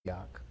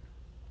Antioch.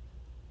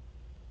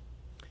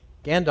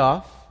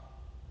 Gandalf,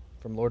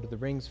 from Lord of the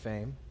Rings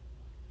fame,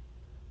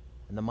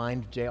 and the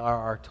mind of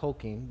J.R.R.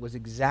 Tolkien, was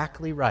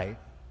exactly right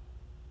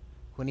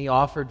when he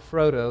offered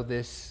Frodo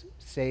this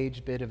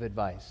sage bit of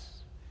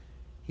advice.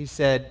 He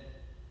said,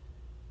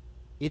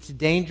 "It's a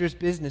dangerous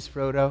business,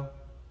 Frodo.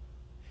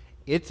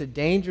 It's a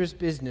dangerous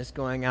business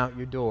going out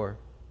your door.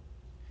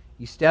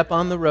 You step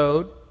on the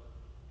road,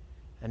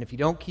 and if you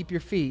don't keep your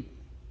feet,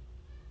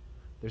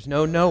 there's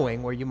no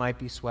knowing where you might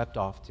be swept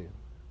off to."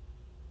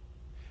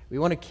 We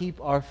want to keep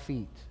our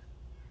feet.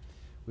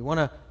 We want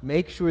to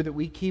make sure that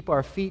we keep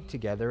our feet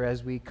together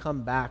as we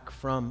come back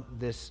from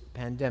this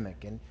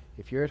pandemic. And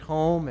if you're at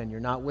home and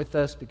you're not with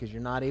us because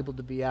you're not able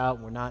to be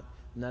out, I'm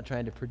not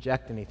trying to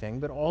project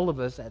anything, but all of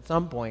us at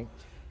some point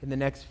in the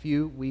next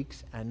few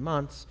weeks and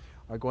months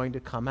are going to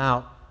come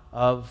out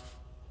of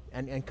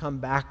and come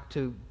back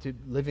to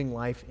living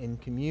life in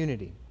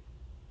community.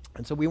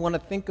 And so we want to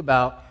think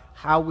about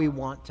how we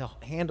want to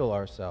handle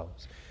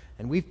ourselves.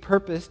 And we've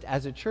purposed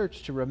as a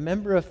church to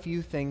remember a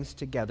few things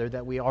together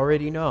that we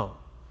already know.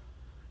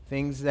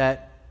 Things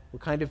that were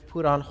kind of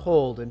put on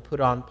hold and put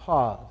on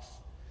pause.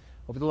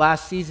 Over the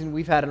last season,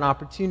 we've had an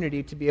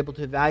opportunity to be able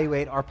to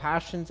evaluate our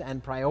passions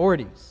and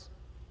priorities.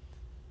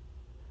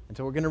 And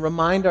so we're going to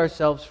remind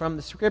ourselves from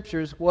the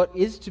Scriptures what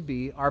is to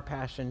be our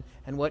passion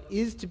and what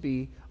is to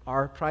be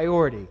our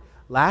priority.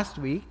 Last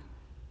week,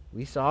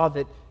 we saw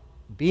that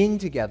being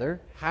together,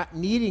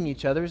 needing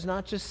each other, is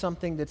not just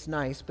something that's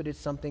nice, but it's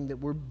something that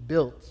we're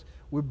built.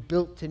 We're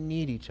built to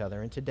need each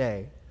other. And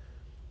today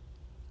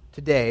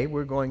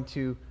we're going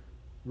to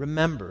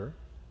remember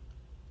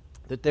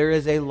that there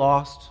is a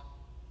lost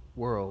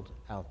world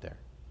out there.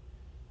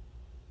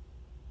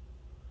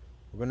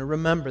 We're going to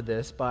remember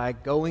this by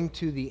going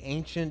to the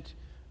ancient,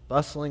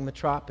 bustling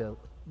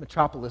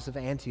metropolis of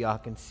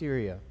Antioch in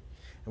Syria.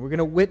 And we're going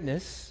to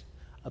witness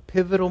a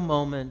pivotal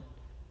moment,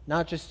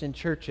 not just in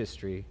church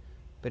history,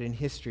 but in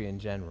history in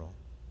general.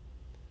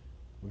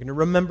 We're going to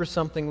remember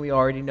something we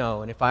already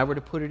know, and if I were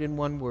to put it in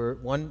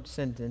one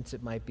sentence,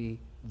 it might be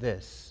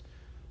this: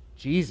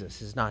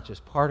 Jesus is not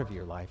just part of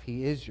your life,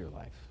 He is your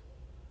life.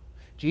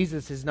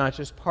 Jesus is not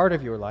just part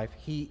of your life,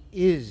 He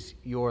is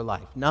your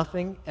life.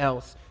 Nothing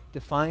else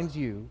defines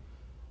you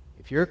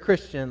if you're a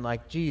Christian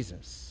like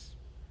Jesus.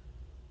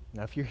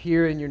 Now, if you're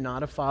here and you're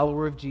not a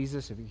follower of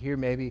Jesus, if you're here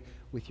maybe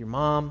with your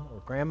mom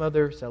or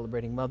grandmother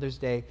celebrating Mother's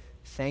Day,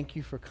 thank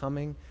you for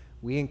coming.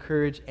 We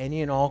encourage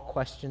any and all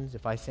questions.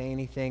 If I say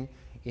anything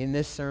in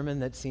this sermon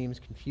that seems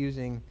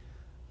confusing,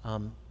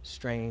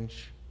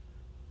 strange,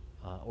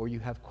 or you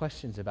have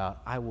questions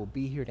about, I will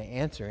be here to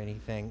answer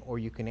anything, or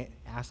you can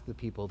ask the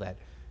people that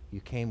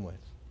you came with.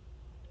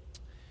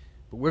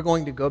 But we're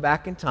going to go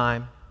back in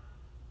time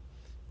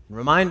and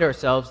remind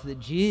ourselves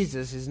that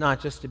Jesus is not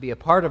just to be a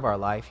part of our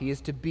life, He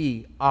is to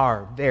be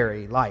our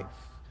very life.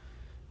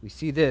 We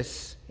see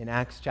this in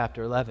Acts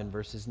chapter 11,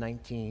 verses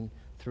 19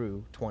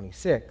 through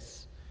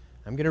 26.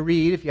 I'm going to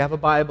read. If you have a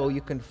Bible,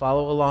 you can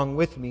follow along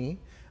with me.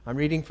 I'm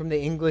reading from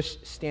the English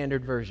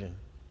Standard Version.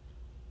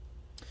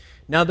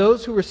 Now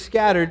those who were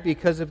scattered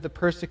because of the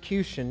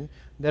persecution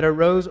that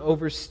arose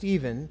over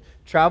Stephen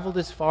traveled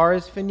as far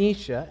as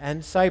Phoenicia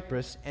and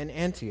Cyprus and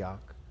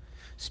Antioch,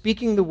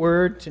 speaking the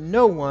word to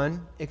no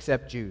one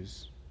except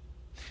Jews.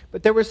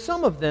 But there were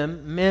some of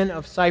them, men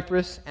of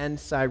Cyprus and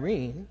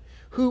Cyrene,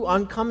 who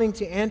on coming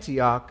to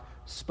Antioch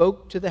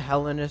spoke to the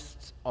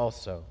Hellenists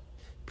also,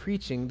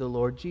 preaching the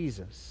Lord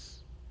Jesus.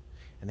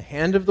 And the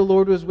hand of the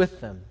Lord was with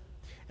them,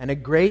 and a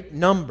great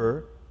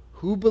number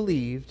who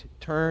believed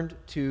turned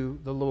to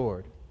the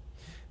Lord.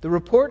 The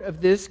report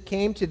of this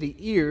came to the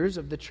ears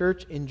of the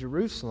church in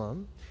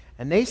Jerusalem,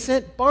 and they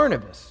sent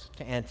Barnabas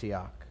to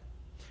Antioch.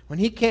 When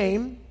he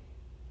came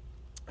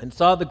and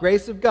saw the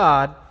grace of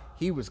God,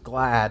 he was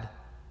glad,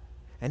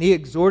 and he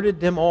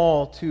exhorted them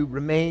all to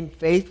remain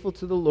faithful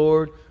to the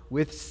Lord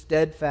with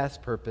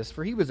steadfast purpose,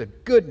 for he was a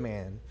good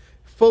man,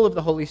 full of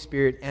the Holy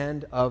Spirit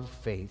and of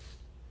faith.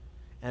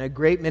 And a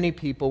great many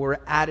people were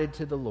added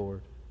to the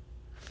Lord.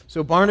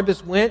 So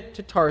Barnabas went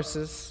to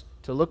Tarsus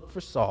to look for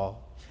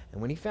Saul,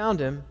 and when he found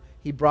him,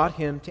 he brought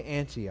him to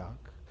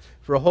Antioch.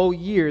 For a whole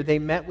year they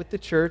met with the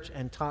church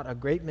and taught a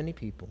great many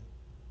people.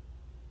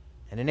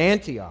 And in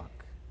Antioch,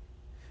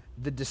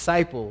 the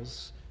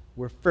disciples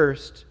were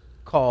first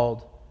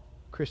called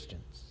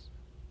Christians.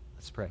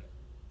 Let's pray.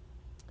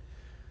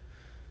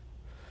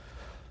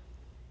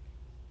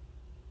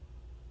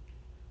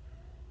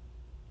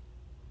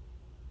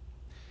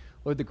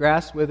 Lord, the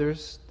grass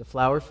withers, the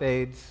flower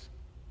fades,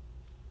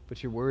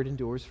 but your word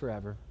endures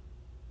forever.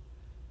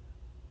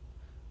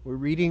 We're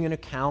reading an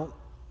account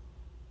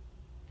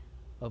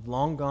of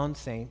long-gone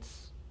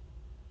saints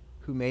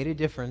who made a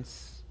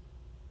difference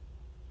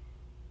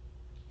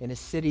in a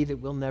city that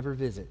we'll never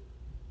visit.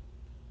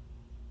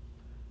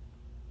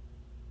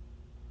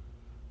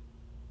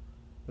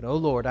 But, oh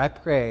Lord, I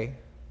pray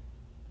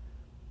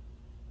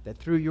that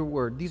through your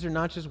word, these are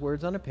not just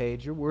words on a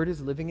page, your word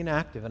is living and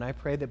active, and I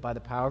pray that by the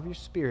power of your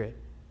Spirit,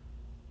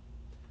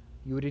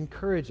 you would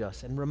encourage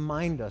us and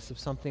remind us of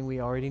something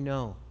we already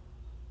know.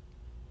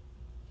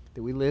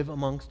 that we live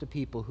amongst a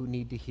people who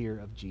need to hear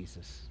of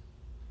Jesus.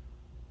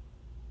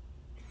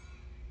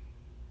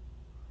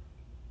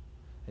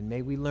 And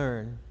may we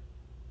learn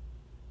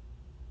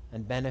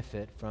and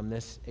benefit from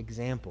this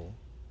example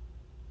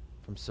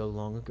from so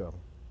long ago.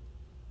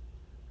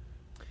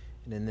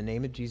 And in the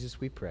name of Jesus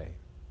we pray.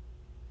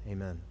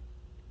 Amen.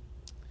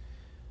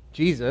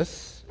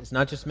 Jesus is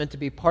not just meant to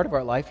be part of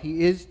our life,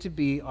 he is to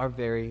be our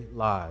very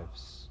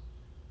lives.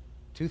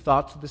 Two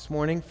thoughts this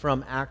morning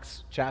from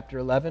Acts chapter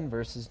 11,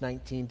 verses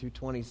 19 through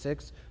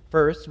 26.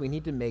 First, we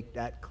need to make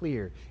that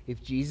clear.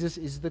 If Jesus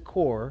is the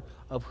core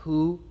of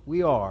who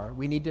we are,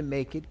 we need to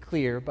make it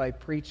clear by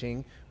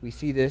preaching. We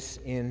see this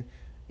in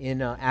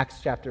Acts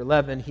chapter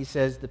 11. He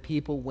says the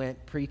people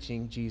went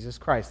preaching Jesus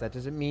Christ. That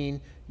doesn't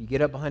mean you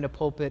get up behind a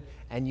pulpit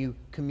and you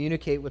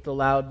communicate with a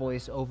loud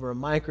voice over a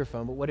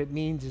microphone. But what it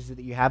means is that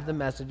you have the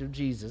message of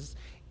Jesus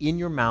in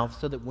your mouth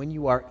so that when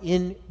you are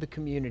in the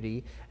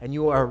community and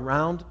you are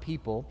around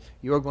people,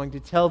 you are going to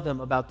tell them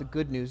about the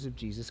good news of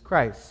Jesus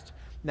Christ.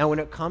 Now, when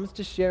it comes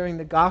to sharing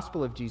the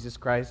gospel of Jesus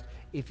Christ,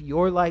 if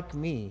you're like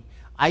me,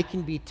 I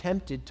can be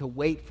tempted to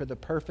wait for the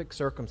perfect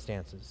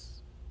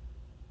circumstances,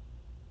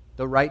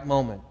 the right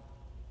moment,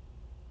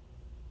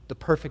 the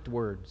perfect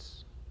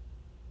words.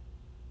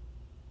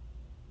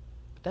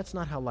 But that's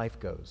not how life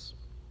goes.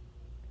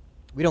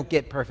 We don't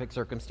get perfect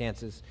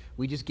circumstances.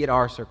 We just get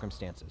our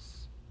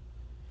circumstances.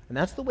 And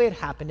that's the way it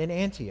happened in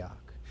Antioch.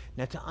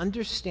 Now, to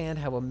understand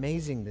how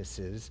amazing this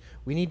is,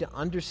 we need to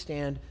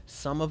understand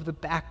some of the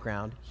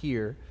background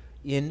here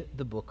in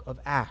the book of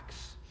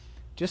Acts.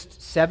 Just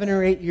 7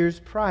 or 8 years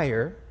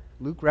prior,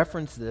 Luke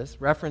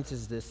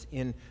references this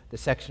in the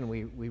section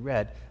we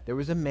read. There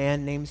was a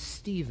man named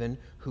Stephen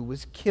who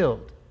was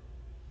killed.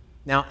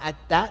 Now, at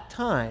that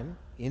time,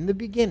 in the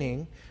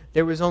beginning,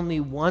 there was only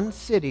one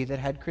city that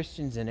had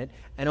Christians in it,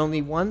 and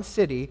only one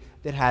city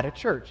that had a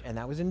church, and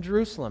that was in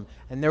Jerusalem.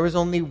 And there was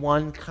only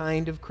one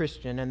kind of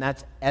Christian, and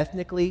that's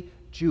ethnically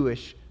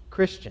Jewish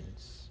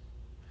Christians.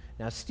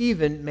 Now,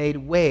 Stephen made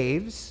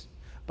waves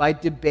by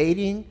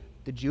debating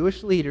the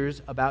Jewish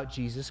leaders about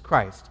Jesus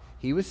Christ.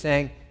 He was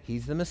saying,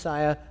 he's the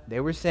Messiah. They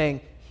were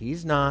saying,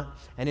 he's not.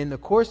 And in the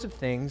course of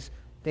things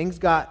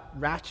got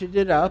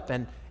ratcheted up,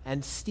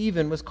 and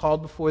Stephen was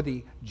called before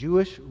the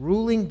Jewish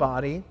ruling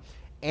body,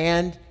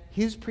 and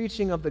his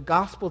preaching of the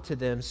gospel to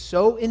them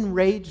so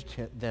enraged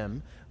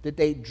them that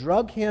they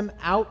drug him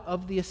out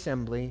of the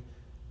assembly,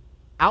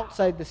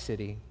 outside the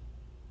city,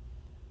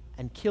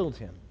 and killed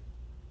him.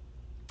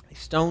 They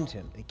stoned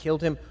him. They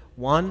killed him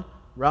one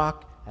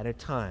rock at a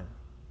time.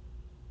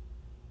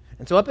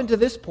 And so up until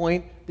this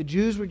point, the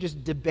Jews were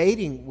just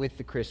debating with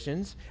the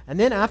Christians. And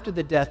then after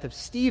the death of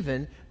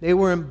Stephen, they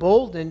were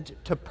emboldened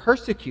to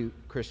persecute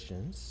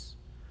Christians.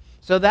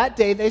 So that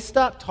day they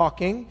stopped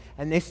talking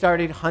and they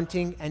started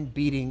hunting and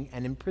beating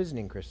and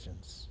imprisoning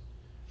Christians.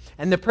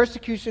 And the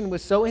persecution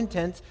was so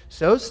intense,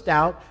 so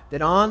stout,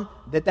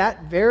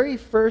 that very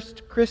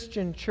first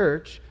Christian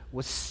church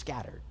was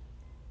scattered.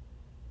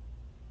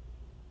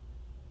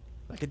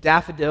 Like a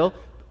daffodil,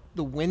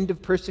 the wind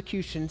of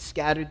persecution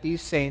scattered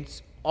these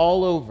saints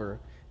all over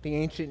the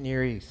ancient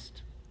Near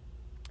East.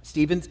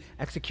 Stephen's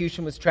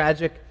execution was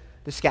tragic.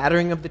 The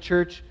scattering of the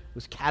church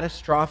was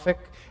catastrophic.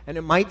 And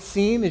it might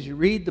seem, as you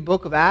read the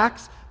book of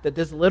Acts, that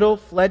this little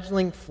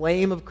fledgling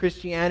flame of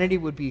Christianity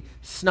would be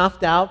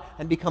snuffed out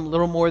and become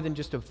little more than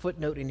just a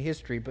footnote in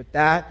history. But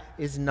that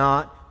is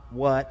not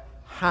what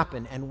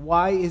happened. And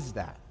why is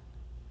that?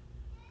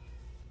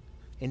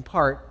 In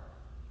part,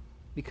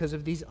 because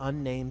of these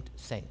unnamed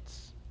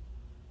saints.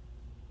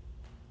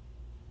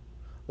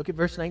 Look at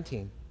verse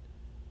 19.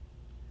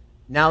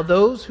 Now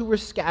those who were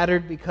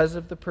scattered because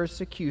of the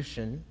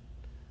persecution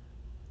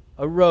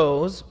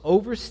arose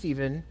over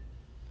Stephen,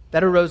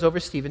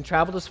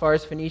 traveled as far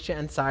as Phoenicia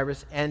and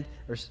Cyprus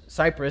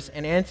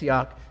and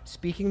Antioch,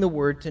 speaking the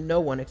word to no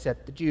one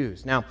except the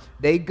Jews. Now,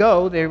 they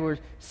were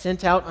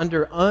sent out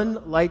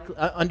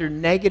under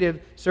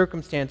negative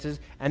circumstances,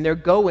 and they're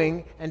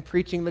going and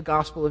preaching the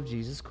gospel of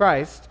Jesus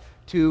Christ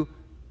to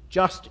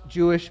just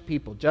Jewish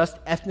people, just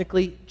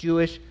ethnically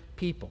Jewish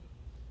people.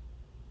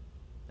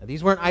 Now,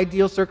 these weren't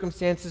ideal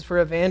circumstances for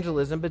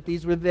evangelism, but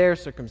these were their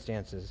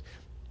circumstances.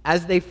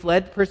 As they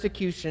fled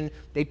persecution,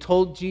 they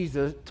told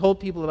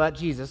people about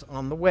Jesus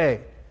on the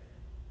way.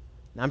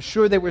 Now, I'm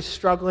sure they were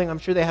struggling. I'm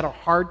sure they had a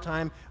hard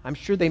time. I'm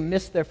sure they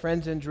missed their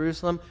friends in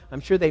Jerusalem.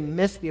 I'm sure they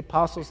missed the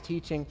apostles'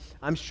 teaching.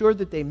 I'm sure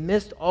that they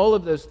missed all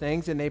of those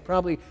things, and they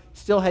probably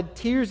still had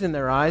tears in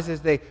their eyes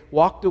as they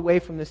walked away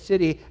from the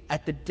city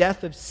at the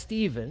death of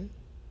Stephen.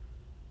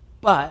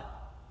 But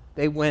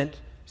they went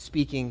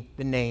speaking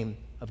the name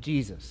of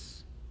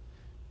Jesus.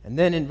 And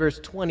then in verse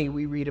 20,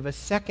 we read of a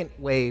second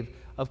wave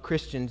of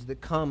Christians that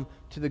come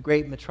to the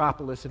great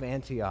metropolis of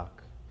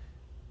Antioch.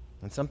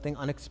 And something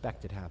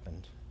unexpected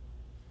happened.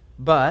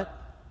 But,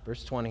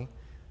 verse 20,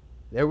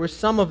 there were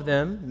some of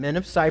them, men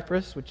of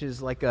Cyprus, which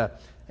is like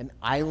an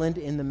island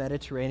in the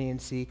Mediterranean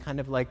Sea, kind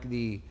of like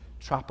the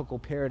tropical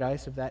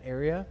paradise of that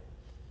area,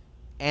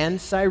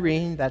 and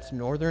Cyrene, that's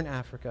northern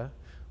Africa,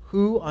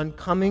 who, on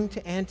coming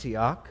to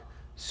Antioch,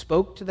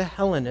 spoke to the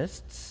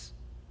Hellenists,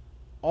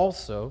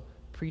 also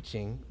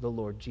preaching the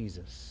Lord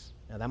Jesus.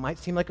 Now that might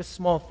seem like a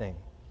small thing,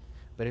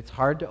 but it's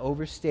hard to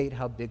overstate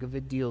how big of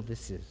a deal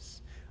this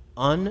is.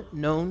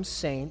 Unknown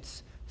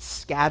saints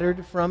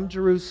scattered from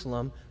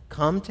Jerusalem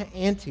come to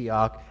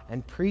Antioch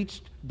and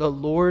preached the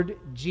Lord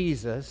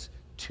Jesus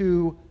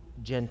to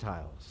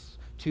Gentiles,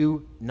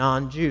 to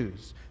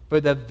non-Jews. For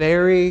the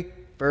very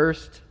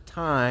first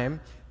time,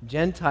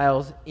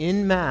 Gentiles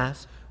en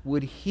masse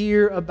would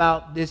hear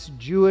about this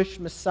Jewish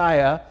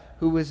Messiah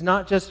who was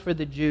not just for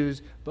the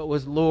Jews, but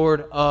was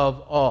Lord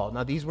of all.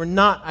 Now, these were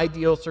not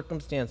ideal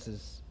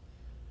circumstances.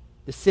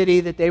 The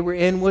city that they were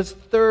in was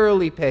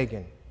thoroughly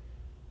pagan,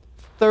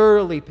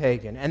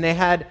 and they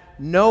had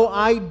no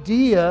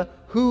idea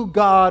who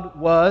God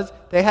was.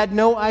 They had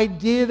no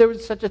idea there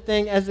was such a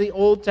thing as the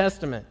Old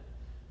Testament.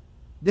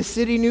 This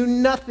city knew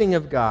nothing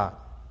of God,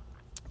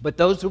 but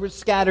those who were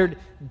scattered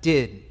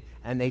did,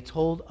 and they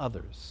told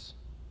others.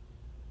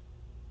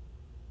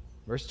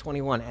 Verse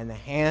 21, and the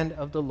hand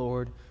of the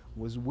Lord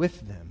was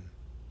with them,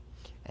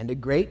 and a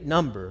great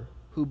number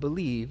who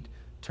believed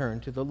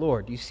turned to the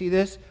Lord. Do you see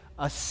this?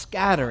 A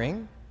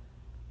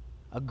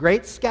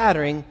great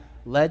scattering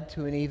led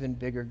to an even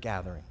bigger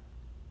gathering.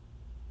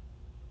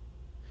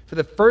 For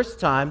the first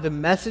time, the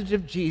message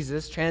of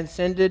Jesus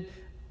transcended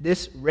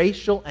this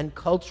racial and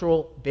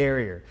cultural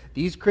barrier.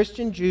 These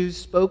Christian Jews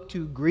spoke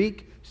to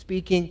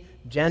Greek-speaking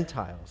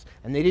Gentiles,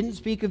 and they didn't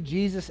speak of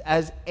Jesus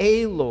as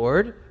a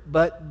Lord,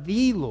 but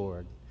the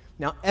Lord.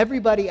 Now,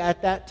 everybody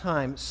at that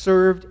time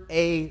served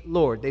a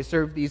Lord. They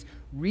served these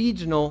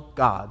regional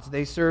gods.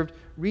 But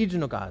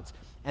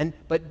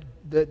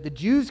the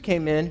Jews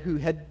came in who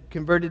had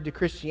converted to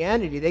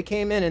Christianity. They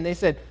came in and they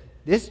said,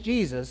 this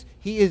Jesus,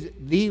 he is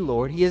the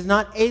Lord. He is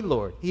not a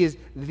Lord. He is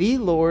the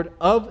Lord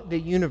of the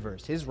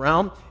universe. His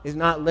realm is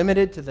not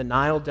limited to the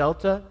Nile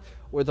Delta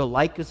or the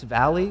Lycus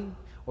Valley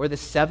or the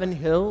Seven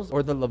Hills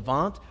or the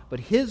Levant, but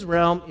his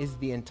realm is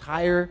the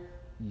entire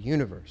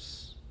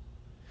universe.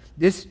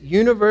 This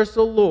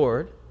universal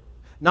Lord,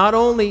 not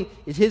only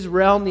is his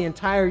realm the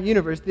entire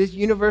universe, this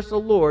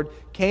universal Lord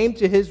came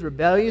to his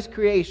rebellious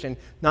creation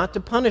not to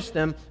punish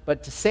them,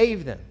 but to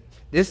save them.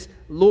 This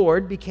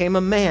Lord became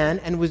a man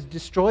and was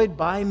destroyed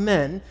by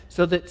men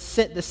so that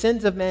the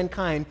sins of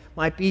mankind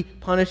might be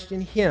punished in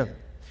him.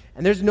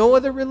 And there's no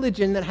other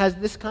religion that has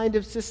this kind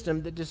of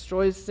system that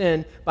destroys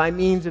sin by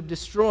means of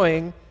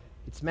destroying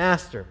its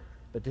master.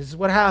 But this is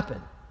what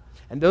happened.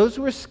 And those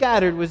who were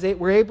scattered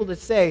were able to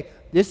say,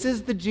 this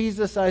is the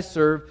Jesus I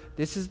serve,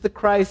 this is the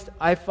Christ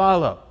I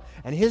follow.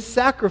 And his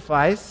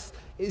sacrifice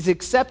is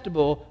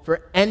acceptable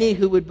for any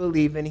who would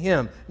believe in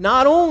him.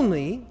 Not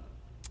only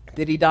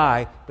did he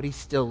die, but he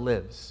still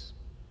lives.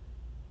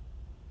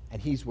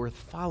 And he's worth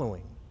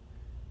following.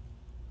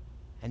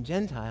 And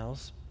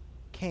Gentiles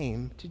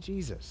came to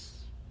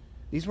Jesus.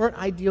 These weren't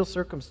ideal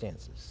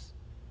circumstances,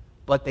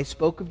 but they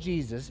spoke of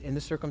Jesus in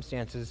the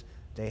circumstances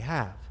they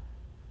have.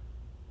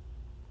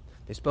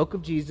 They spoke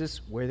of Jesus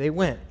where they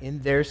went,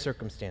 in their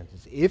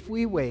circumstances. If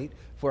we wait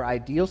for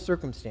ideal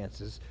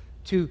circumstances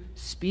to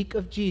speak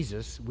of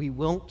Jesus, we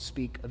won't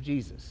speak of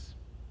Jesus.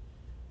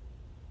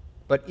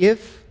 But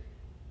if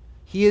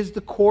he is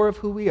the core of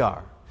who we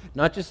are,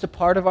 not just a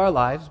part of our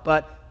lives,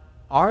 but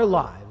our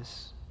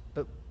lives,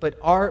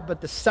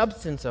 but the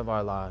substance of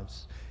our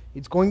lives,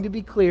 it's going to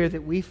be clear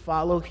that we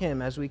follow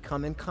him as we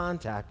come in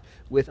contact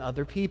with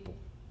other people.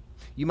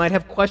 You might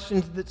have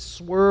questions that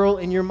swirl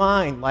in your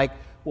mind, like,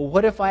 well,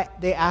 what if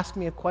they ask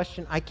me a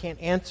question I can't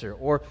answer?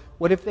 Or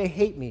what if they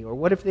hate me? Or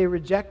what if they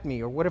reject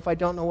me? Or what if I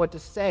don't know what to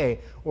say?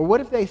 Or what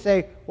if they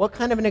say, what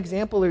kind of an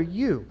example are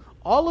you?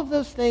 All of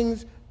those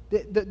things,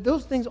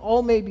 those things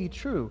all may be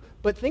true.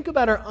 But think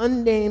about our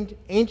unnamed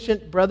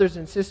ancient brothers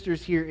and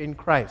sisters here in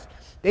Christ.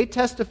 They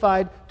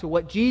testified to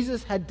what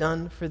Jesus had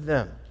done for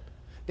them.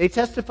 They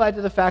testified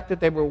to the fact that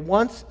they were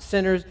once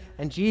sinners,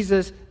 and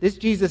this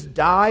Jesus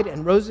died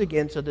and rose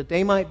again so that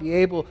they might be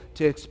able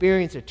to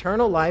experience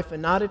eternal life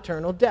and not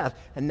eternal death.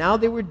 And now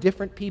they were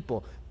different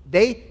people.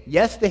 They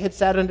had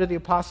sat under the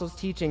apostles'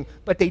 teaching,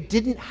 but they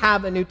didn't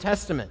have a New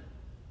Testament.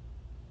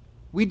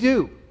 We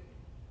do.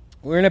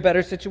 We're in a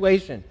better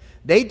situation.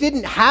 They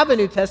didn't have a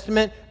New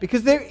Testament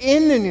because they're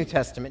in the New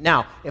Testament.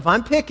 Now, if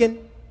I'm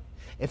picking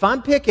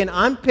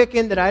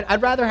that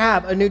I'd rather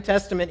have a New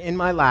Testament in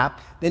my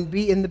lap than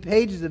be in the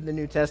pages of the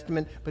New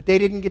Testament, but they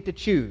didn't get to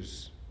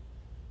choose.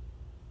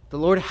 The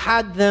Lord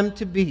had them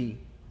to be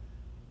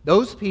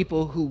those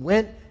people who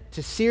went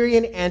to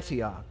Syrian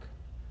Antioch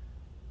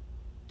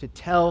to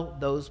tell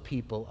those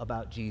people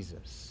about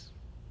Jesus.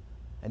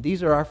 And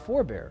these are our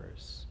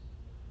forebearers.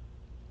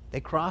 They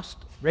crossed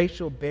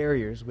racial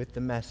barriers with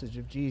the message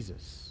of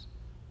Jesus.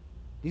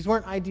 These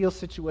weren't ideal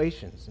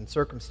situations and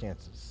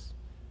circumstances.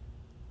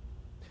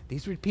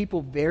 These were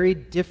people very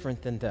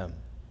different than them.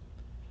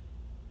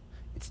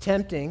 It's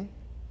tempting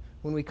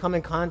when we come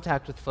in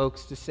contact with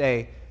folks to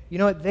say, you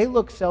know what, they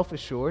look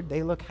self-assured,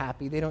 they look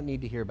happy, they don't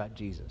need to hear about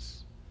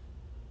Jesus.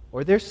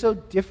 Or they're so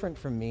different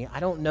from me, I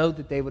don't know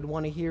that they would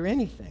want to hear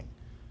anything.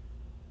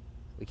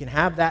 We can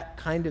have that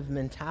kind of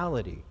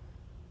mentality.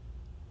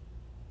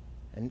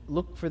 and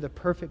look for the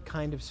perfect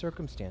kind of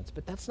circumstance.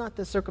 But that's not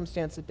the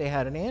circumstance that they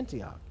had in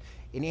Antioch.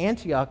 In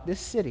Antioch, this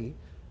city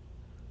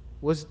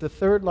was the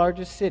third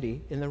largest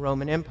city in the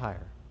Roman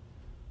Empire,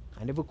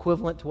 kind of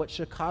equivalent to what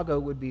Chicago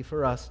would be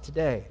for us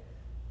today.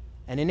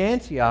 And in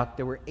Antioch,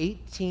 there were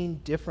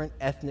 18 different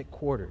ethnic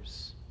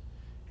quarters,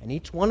 and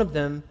each one of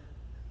them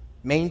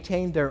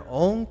maintained their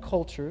own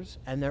cultures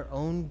and their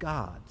own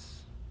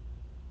gods.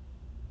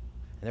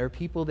 And there were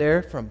people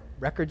there from,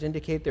 records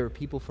indicate there were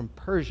people from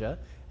Persia,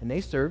 and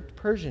they served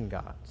Persian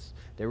gods.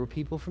 There were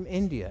people from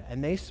India,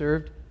 and they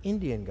served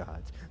Indian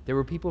gods. There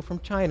were people from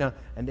China,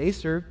 and they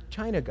served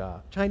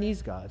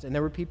Chinese gods. And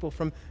there were people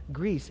from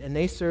Greece, and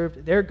they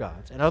served their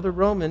gods. And other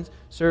Romans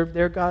served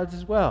their gods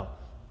as well.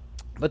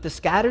 But the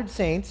scattered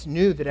saints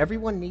knew that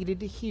everyone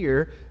needed to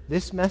hear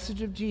this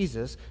message of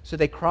Jesus, so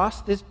they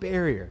crossed this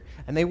barrier.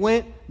 And they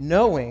went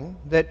knowing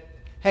that,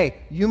 hey,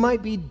 you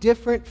might be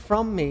different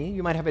from me.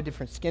 You might have a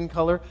different skin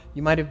color.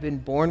 You might have been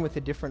born with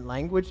a different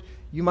language.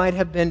 You might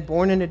have been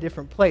born in a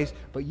different place,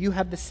 but you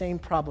have the same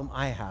problem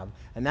I have,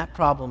 and that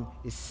problem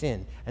is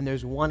sin. And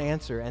there's one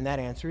answer, and that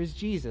answer is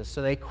Jesus.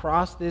 So they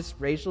crossed this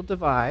racial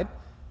divide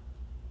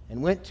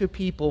and went to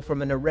people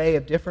from an array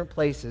of different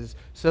places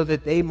so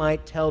that they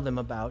might tell them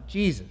about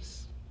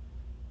Jesus.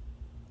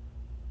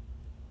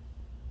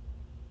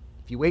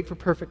 If you wait for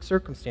perfect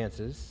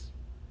circumstances,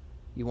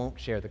 you won't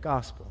share the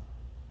gospel.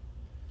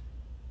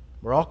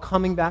 We're all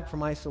coming back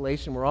from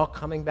isolation. We're all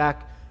coming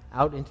back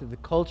out into the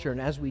culture.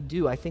 And as we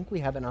do, I think we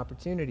have an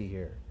opportunity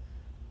here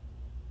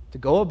to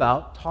go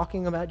about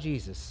talking about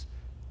Jesus,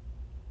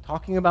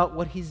 talking about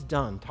what he's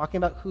done, talking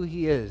about who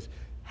he is,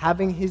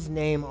 having his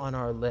name on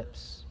our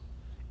lips.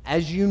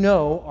 As you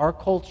know, our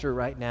culture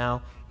right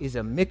now is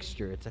a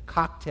mixture. It's a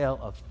cocktail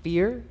of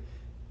fear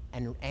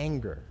and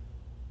anger.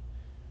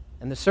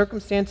 And the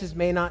circumstances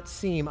may not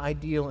seem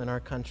ideal in our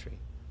country.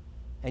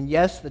 And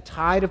yes, the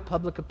tide of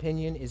public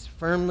opinion is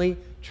firmly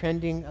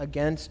trending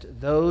against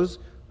those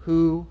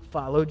who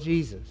follow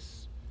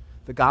Jesus.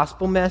 The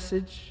gospel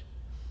message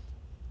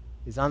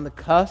is on the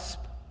cusp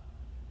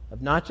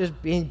of not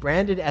just being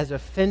branded as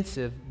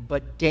offensive,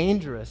 but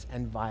dangerous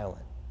and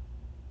violent.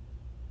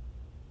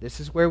 This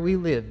is where we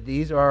live.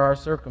 These are our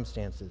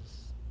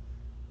circumstances.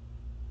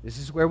 This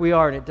is where we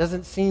are, and it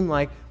doesn't seem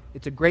like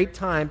it's a great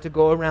time to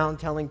go around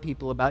telling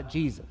people about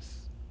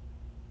Jesus.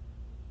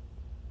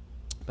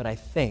 But I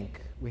think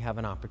we have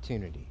an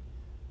opportunity.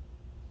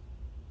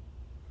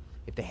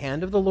 If the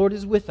hand of the Lord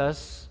is with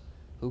us,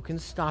 who can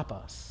stop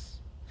us?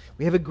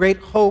 We have a great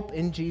hope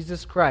in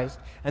Jesus Christ,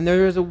 and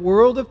there is a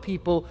world of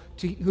people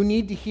who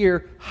need to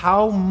hear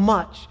how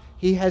much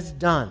he has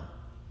done,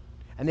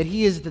 and that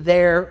he is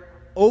there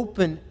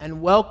open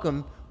and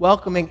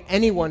welcoming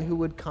anyone who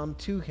would come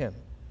to him.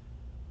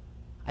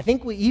 I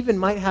think we even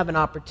might have an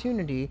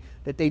opportunity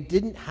that they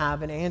didn't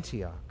have in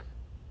Antioch.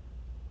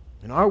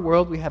 In our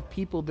world, we have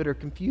people that are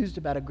confused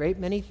about a great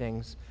many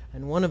things,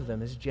 and one of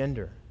them is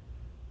gender.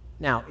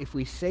 Now, if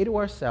we say to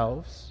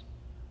ourselves,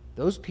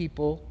 those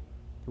people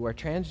who are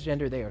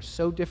transgender, they are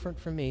so different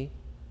from me,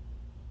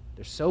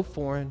 they're so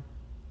foreign,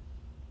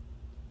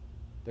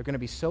 they're going to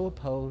be so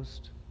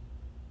opposed,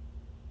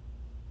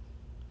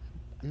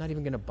 I'm not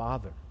even going to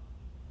bother.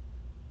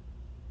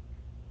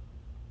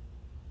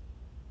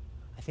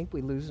 I think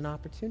we lose an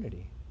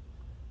opportunity.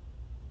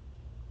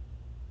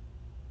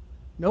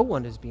 No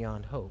one is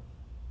beyond hope.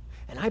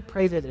 And I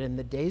pray that in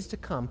the days to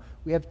come,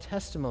 we have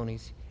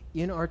testimonies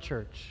in our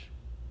church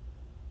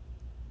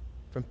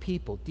from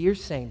people, dear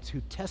saints,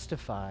 who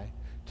testify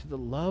to the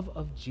love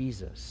of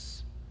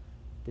Jesus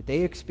that they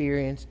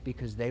experienced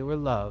because they were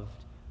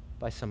loved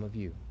by some of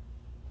you.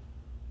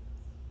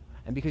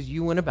 And because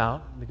you went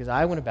about, because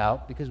I went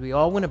about, because we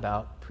all went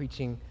about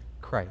preaching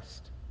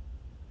Christ.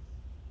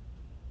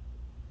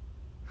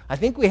 I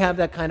think we have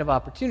that kind of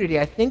opportunity.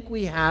 I think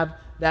we have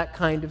that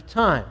kind of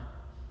time.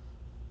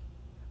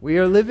 We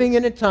are living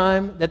in a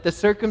time that the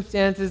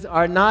circumstances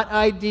are not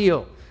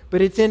ideal, but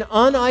it's in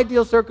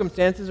unideal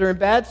circumstances or in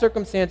bad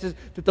circumstances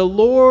that the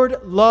Lord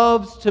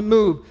loves to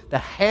move. The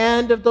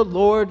hand of the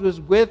Lord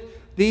was with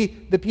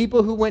the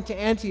people who went to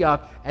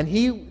Antioch, and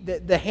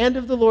the hand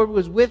of the Lord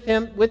was with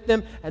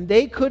them, and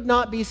they could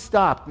not be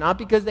stopped. Not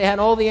because they had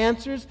all the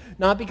answers,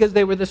 not because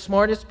they were the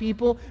smartest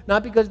people,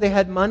 not because they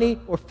had money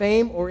or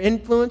fame or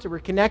influence or were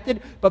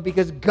connected, but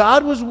because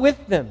God was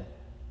with them.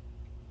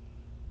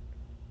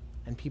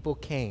 And people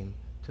came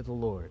to the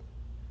Lord.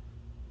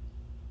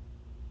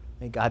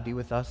 May God be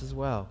with us as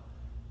well.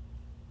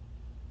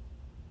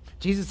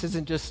 Jesus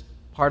isn't just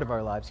part of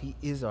our lives, he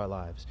is our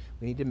lives.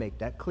 We need to make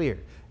that clear.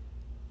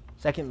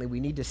 Secondly, we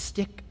need to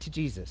stick to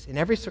Jesus. In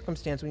every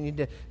circumstance, we need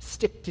to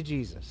stick to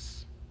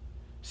Jesus.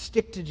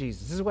 Stick to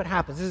Jesus. This is what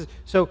happens.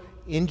 So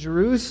in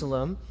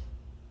Jerusalem,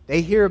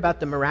 they hear about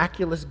the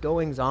miraculous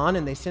goings-on,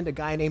 and they send a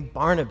guy named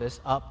Barnabas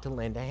up to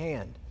lend a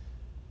hand.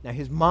 Now,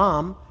 his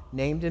mom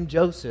named him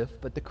Joseph,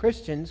 but the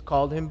Christians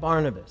called him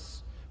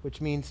Barnabas,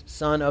 which means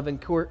son of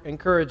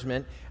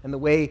encouragement, and the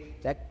way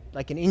that,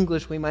 like in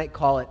English, we might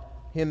call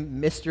him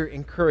Mr.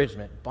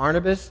 Encouragement.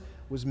 Barnabas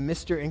was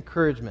Mr.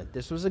 Encouragement.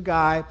 This was a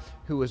guy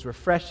who was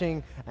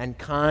refreshing and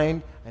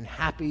kind and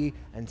happy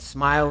and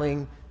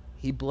smiling.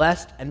 He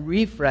blessed and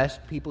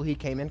refreshed people he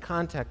came in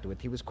contact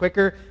with. He was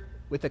quicker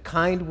with a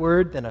kind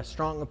word than a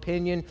strong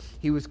opinion.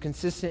 He was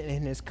consistent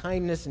in his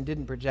kindness and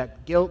didn't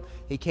project guilt.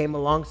 He came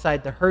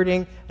alongside the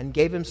hurting and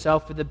gave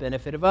himself for the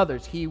benefit of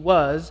others. He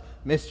was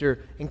Mr.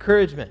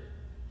 Encouragement.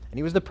 And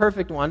he was the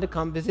perfect one to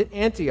come visit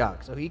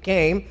Antioch. So he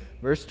came,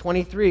 verse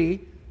 23,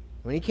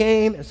 when he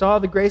came and saw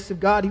the grace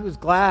of God, he was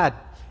glad.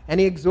 And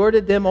he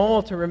exhorted them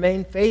all to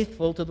remain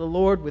faithful to the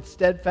Lord with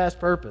steadfast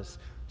purpose.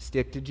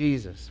 Stick to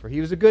Jesus, for he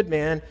was a good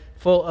man,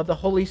 full of the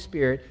Holy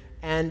Spirit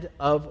and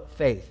of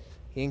faith.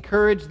 He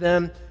encouraged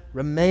them,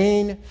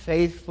 remain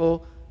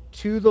faithful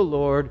to the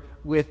Lord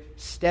with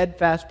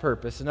steadfast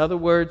purpose. In other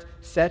words,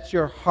 set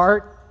your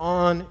heart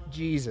on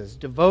Jesus.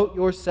 Devote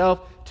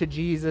yourself to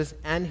Jesus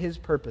and his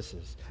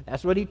purposes.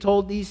 That's what he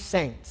told these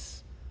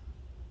saints.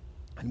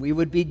 And we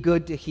would be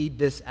good to heed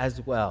this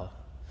as well.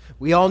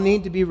 We all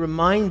need to be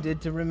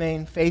reminded to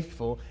remain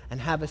faithful and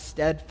have a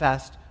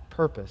steadfast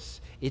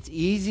purpose. It's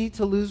easy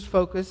to lose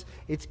focus.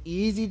 It's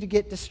easy to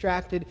get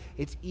distracted.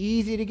 It's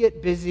easy to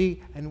get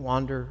busy and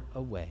wander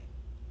away.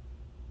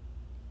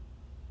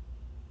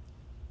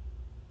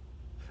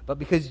 But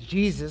because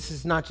Jesus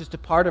is not just a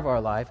part of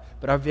our life,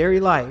 but our very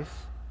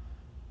life,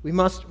 we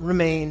must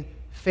remain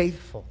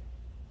faithful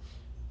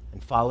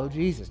and follow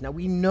Jesus. Now,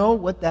 we know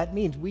what that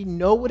means. We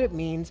know what it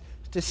means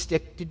to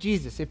stick to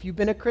Jesus. If you've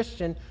been a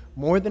Christian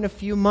more than a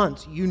few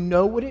months, you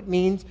know what it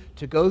means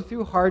to go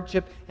through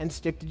hardship and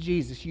stick to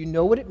Jesus. You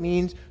know what it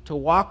means to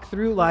walk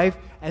through life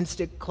and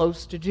stick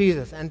close to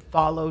Jesus and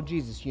follow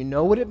Jesus. You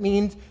know what it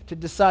means to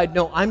decide,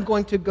 no, I'm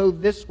going to go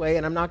this way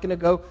and I'm not going to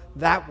go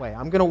that way.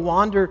 I'm not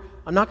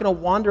going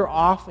to wander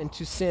off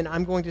into sin.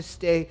 I'm going to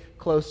stay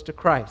close to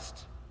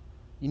Christ.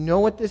 You know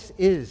what this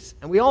is.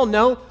 And we all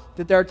know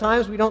that there are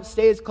times we don't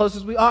stay as close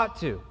as we ought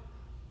to.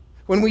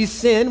 When we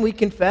sin, we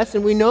confess,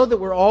 and we know that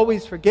we're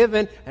always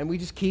forgiven, and we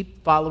just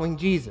keep following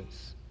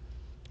Jesus.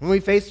 When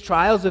we face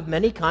trials of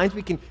many kinds,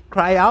 we can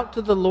cry out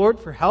to the Lord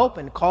for help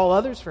and call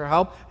others for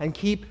help and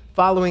keep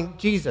following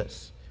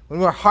Jesus. When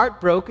we're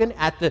heartbroken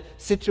at the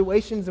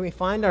situations that we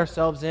find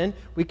ourselves in,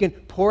 we can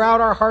pour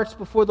out our hearts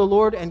before the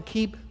Lord and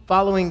keep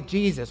following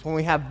Jesus. When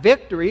we have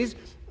victories,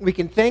 we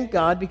can thank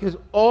God because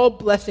all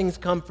blessings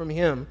come from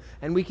him,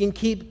 and we can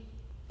keep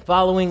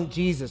following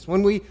Jesus.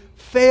 When we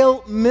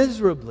fail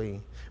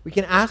miserably, we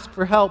can ask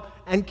for help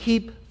and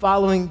keep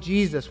following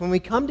Jesus. When we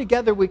come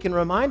together, we can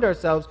remind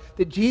ourselves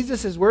that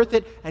Jesus is worth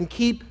it and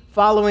keep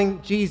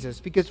following Jesus,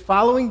 because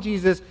following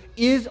Jesus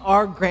is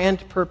our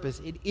grand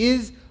purpose. It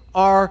is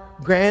our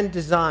grand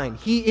design.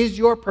 He is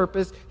your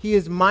purpose. He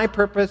is my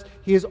purpose.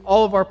 He is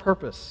all of our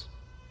purpose.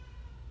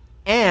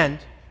 And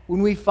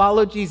when we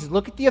follow Jesus,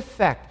 look at the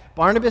effect.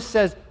 Barnabas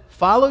says,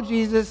 follow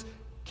Jesus,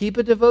 keep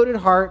a devoted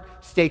heart,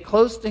 stay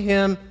close to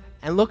him,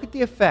 and look at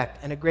the effect.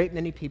 And a great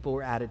many people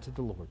were added to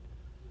the Lord.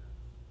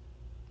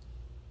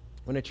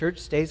 When a church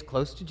stays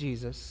close to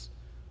Jesus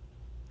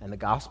and the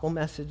gospel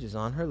message is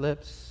on her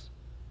lips,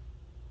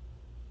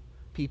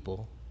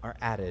 people are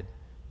added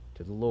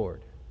to the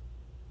Lord.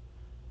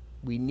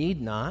 We need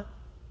not.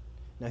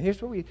 Now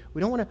here's where we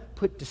don't want to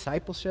put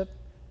discipleship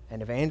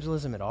and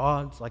evangelism at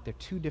odds, like they're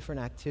two different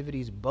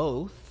activities.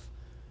 Both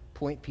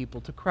point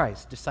people to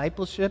Christ.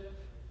 Discipleship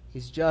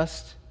is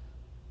just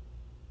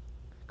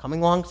coming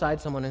alongside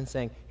someone and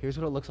saying, here's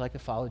what it looks like to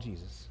follow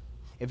Jesus.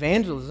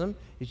 Evangelism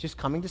is just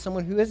coming to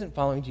someone who isn't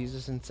following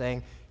Jesus and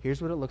saying,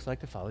 here's what it looks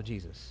like to follow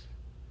Jesus.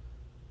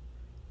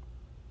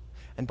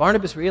 And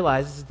Barnabas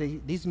realizes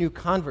that these new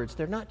converts,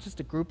 they're not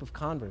just a group of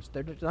converts.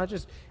 They're not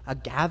just a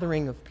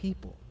gathering of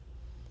people.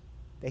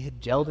 They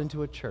had gelled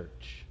into a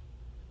church.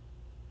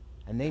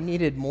 And they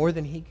needed more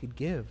than he could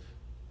give.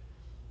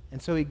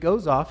 And so he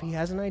goes off. He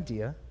has an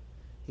idea.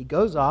 He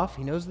goes off.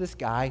 He knows this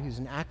guy who's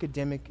an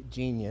academic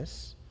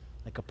genius,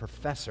 like a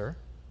professor,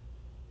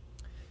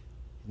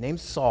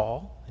 named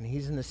Saul, and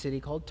he's in the city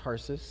called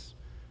Tarsus,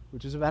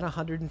 which is about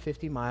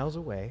 150 miles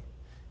away.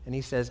 And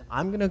he says,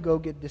 I'm going to go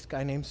get this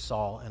guy named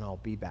Saul, and I'll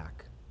be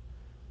back.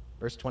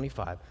 Verse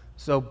 25.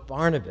 So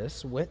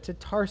Barnabas went to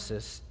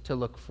Tarsus to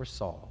look for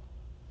Saul.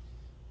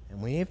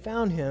 And when he had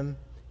found him,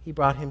 he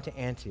brought him to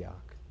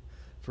Antioch.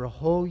 For a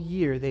whole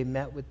year they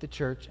met with the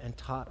church and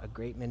taught a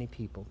great many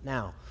people.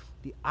 Now,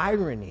 the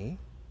irony,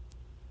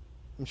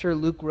 I'm sure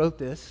Luke wrote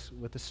this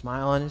with a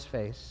smile on his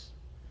face.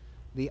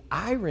 The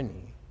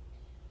irony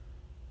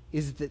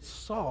is that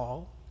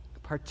Saul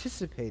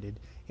participated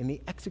in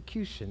the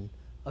execution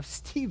of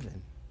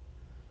Stephen.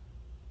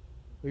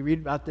 We read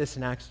about this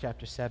in Acts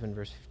chapter 7,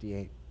 verse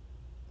 58.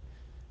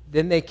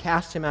 Then they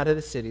cast him out of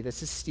the city.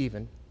 This is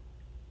Stephen.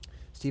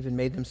 Stephen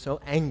made them so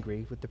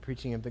angry with the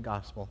preaching of the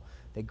gospel.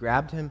 They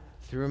grabbed him,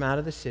 threw him out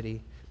of the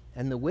city,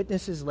 and the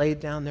witnesses laid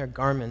down their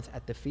garments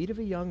at the feet of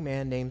a young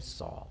man named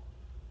Saul.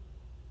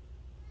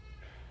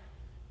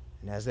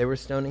 And as they were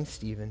stoning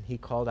Stephen, he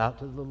called out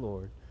to the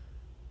Lord,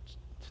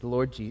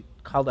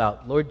 called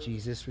out, Lord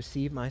Jesus,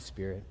 receive my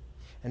spirit.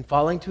 And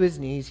falling to his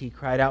knees, he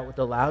cried out with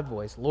a loud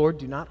voice, Lord,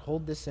 do not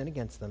hold this sin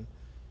against them.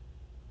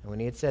 And when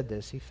he had said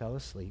this, he fell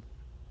asleep.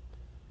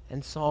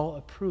 And Saul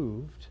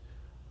approved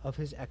of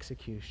his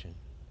execution.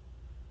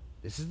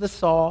 This is the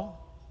Saul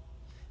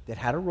that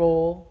had a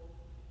role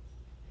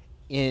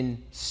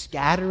in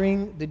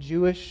scattering the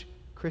Jewish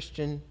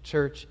Christian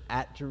church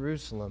at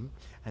Jerusalem.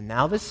 And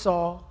now this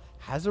Saul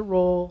has a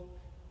role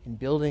in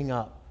building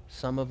up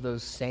some of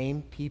those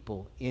same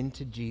people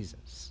into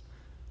Jesus.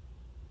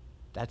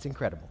 That's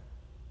incredible.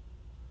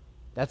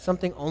 That's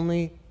something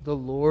only the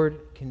Lord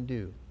can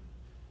do.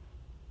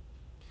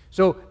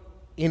 So,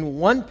 in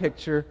one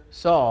picture,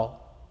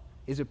 Saul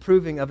is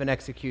approving of an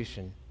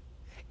execution.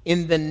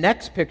 In the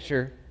next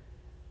picture,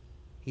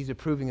 he's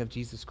approving of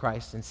Jesus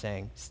Christ and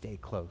saying, stay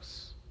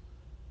close.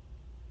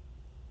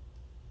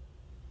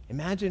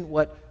 Imagine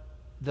what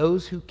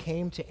those who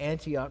came to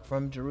Antioch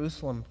from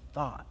Jerusalem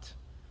thought.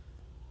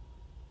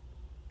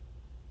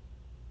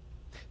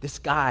 This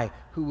guy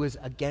who was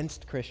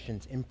against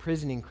Christians,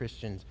 imprisoning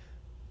Christians,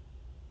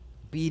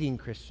 beating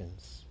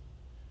Christians.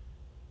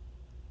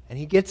 And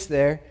he gets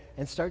there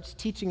and starts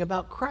teaching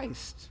about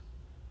Christ.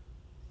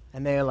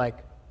 And they're like,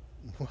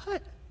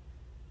 what?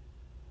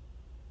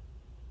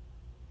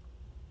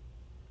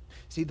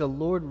 See, the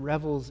Lord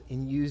revels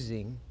in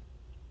using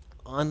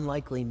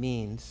unlikely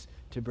means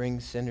to bring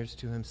sinners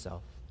to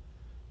himself.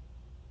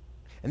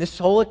 And this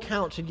whole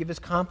account should give us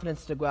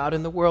confidence to go out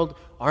in the world,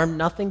 armed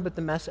nothing with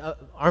the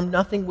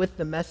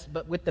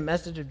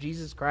message of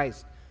Jesus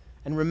Christ.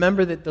 And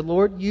remember that the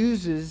Lord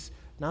uses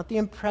not the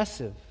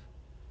impressive,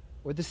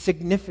 or the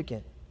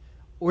significant,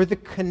 or the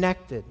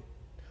connected,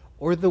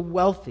 or the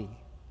wealthy,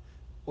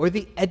 or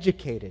the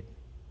educated,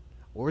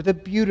 or the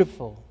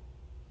beautiful,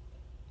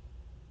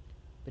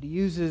 but he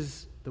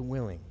uses the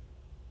willing.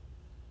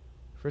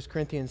 1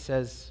 Corinthians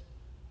says,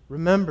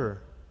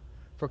 remember,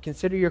 for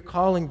consider your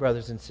calling,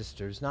 brothers and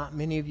sisters. Not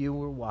many of you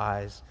were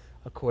wise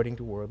according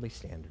to worldly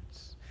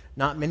standards.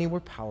 Not many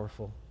were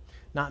powerful.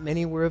 Not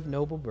many were of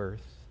noble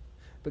birth.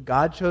 But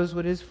God chose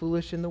what is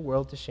foolish in the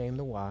world to shame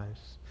the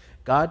wise.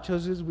 God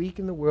chose what is weak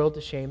in the world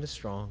to shame the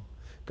strong.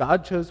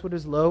 God chose what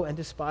is low and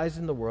despised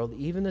in the world,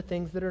 even the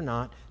things that are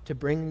not, to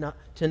bring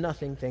to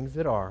nothing things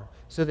that are,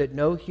 so that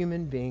no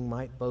human being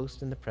might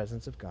boast in the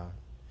presence of God.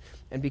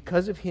 And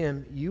because of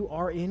him, you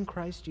are in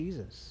Christ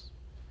Jesus,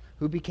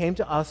 who became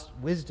to us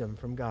wisdom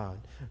from God,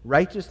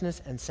 righteousness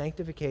and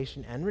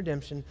sanctification and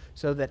redemption,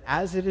 so that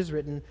as it is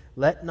written,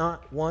 let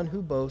not one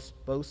who boasts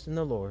boast in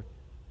the Lord.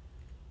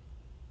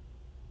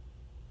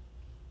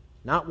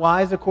 Not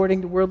wise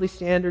according to worldly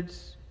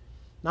standards,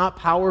 not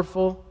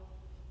powerful,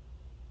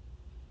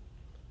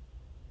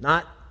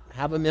 not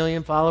have 1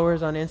 million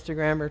followers on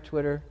Instagram or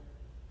Twitter,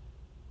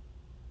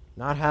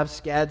 not have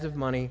scads of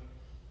money,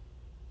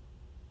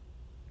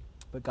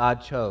 but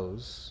God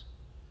chose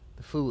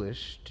the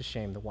foolish to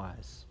shame the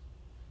wise.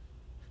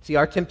 See,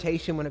 our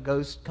temptation when it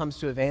comes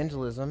to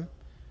evangelism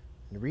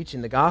and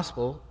reaching the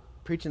gospel,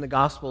 preaching the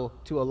gospel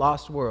to a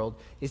lost world,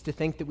 is to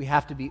think that we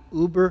have to be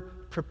uber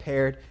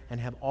prepared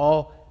and have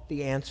all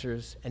the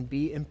answers and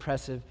be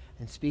impressive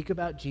and speak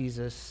about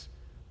Jesus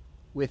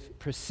with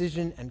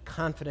precision and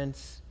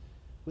confidence,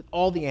 with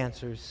all the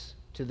answers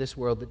to this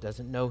world that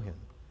doesn't know him.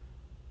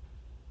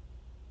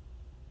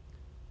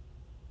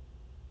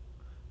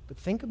 But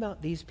think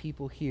about these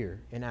people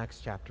here in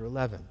Acts chapter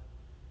 11.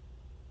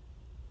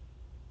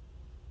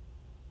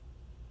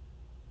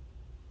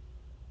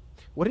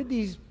 What did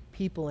these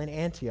people in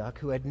Antioch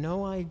who had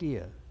no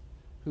idea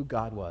who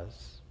God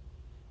was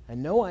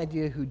and no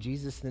idea who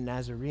Jesus the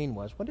Nazarene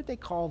was, what did they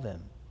call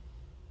them?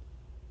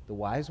 The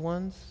wise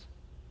ones?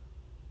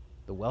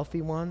 The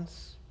wealthy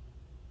ones?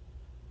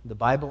 The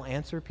Bible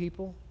answer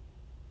people?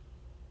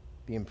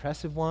 The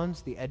impressive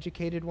ones? The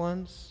educated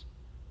ones?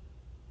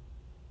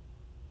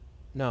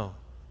 No.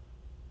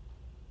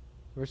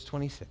 Verse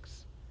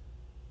 26.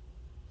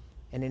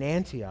 And in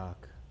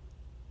Antioch,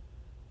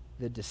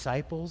 the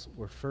disciples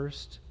were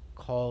first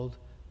called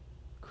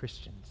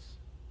Christians.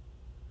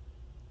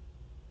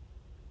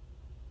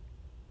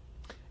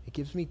 It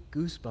gives me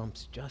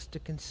goosebumps just to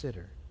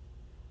consider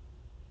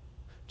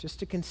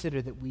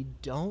that we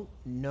don't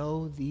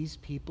know these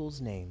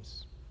people's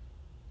names,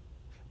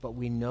 but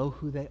we know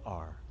who they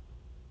are.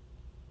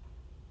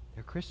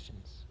 They're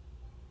Christians.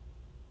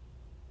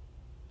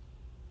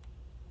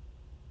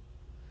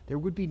 There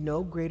would be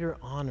no greater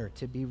honor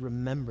to be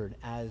remembered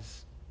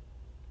as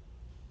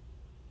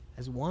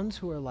ones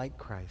who are like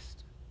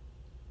Christ.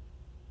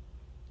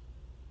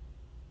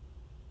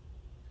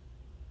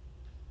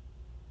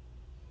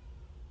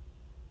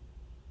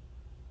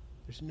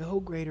 There's no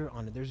greater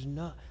honor.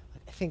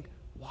 I think,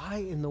 why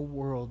in the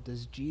world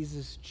does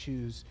Jesus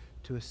choose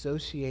to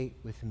associate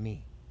with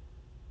me?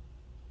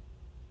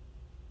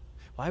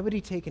 Why would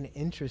he take an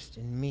interest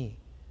in me?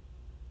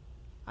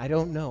 I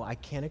don't know. I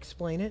can't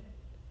explain it,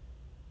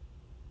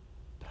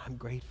 but I'm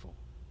grateful.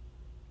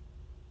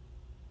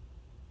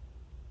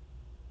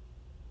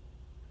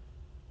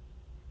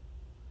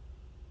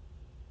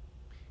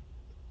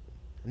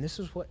 And this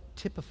is what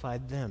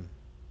typified them.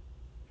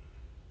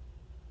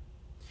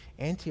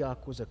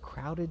 Antioch was a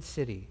crowded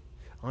city.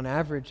 On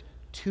average,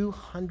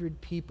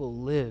 200 people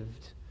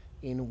lived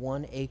in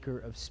 1 acre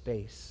of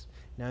space.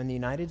 Now, in the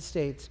United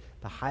States,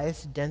 the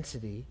highest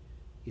density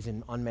is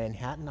on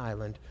Manhattan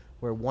Island,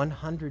 where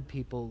 100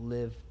 people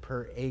live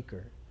per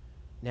acre.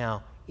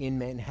 Now, in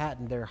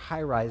Manhattan, there are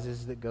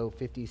high-rises that go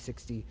 50,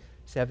 60,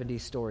 70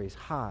 stories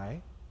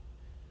high,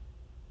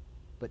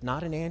 but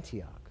not in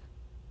Antioch.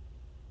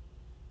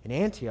 In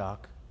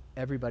Antioch,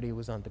 everybody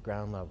was on the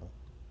ground level.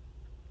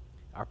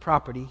 Our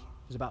property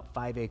was about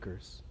 5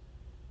 acres.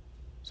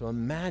 So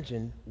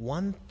imagine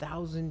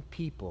 1,000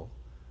 people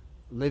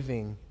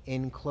living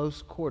in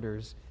close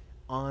quarters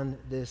on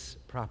this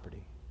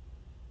property.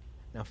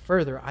 Now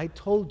further, I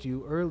told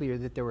you earlier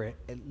that there were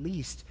at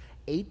least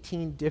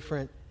 18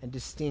 different and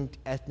distinct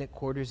ethnic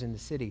quarters in the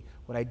city.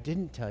 What I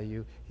didn't tell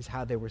you is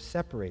how they were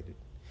separated.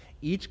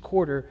 Each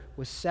quarter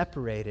was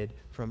separated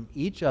from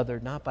each other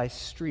not by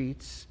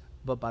streets,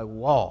 but by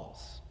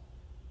walls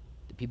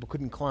that people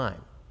couldn't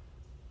climb.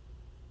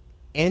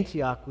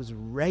 Antioch was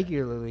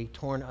regularly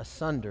torn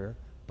asunder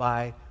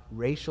by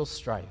racial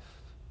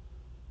strife.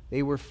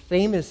 They were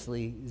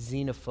famously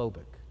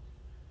xenophobic.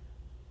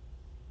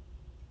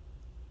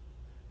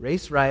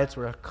 Race riots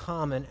were a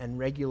common and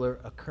regular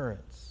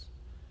occurrence.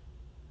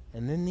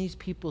 And then these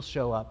people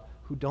show up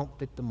who don't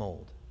fit the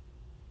mold.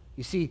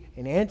 You see,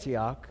 in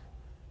Antioch,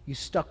 you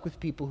stuck with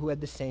people who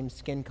had the same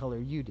skin color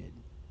you did.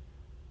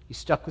 You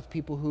stuck with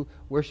people who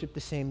worshiped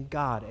the same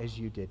God as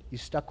you did. You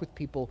stuck with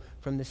people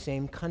from the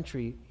same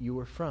country you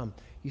were from.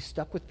 You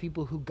stuck with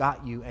people who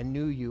got you and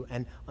knew you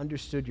and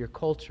understood your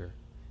culture.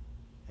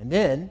 And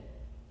then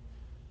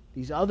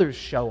these others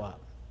show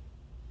up,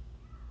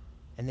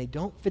 and they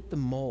don't fit the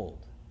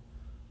mold.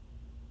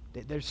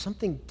 There's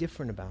something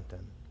different about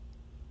them.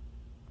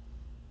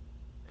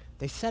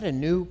 They set a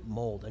new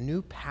mold, a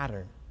new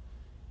pattern.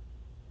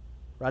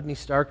 Rodney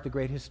Stark, the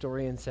great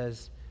historian,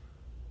 says,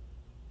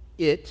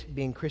 it,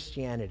 being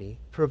Christianity,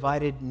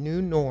 provided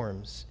new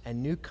norms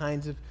and new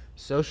kinds of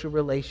social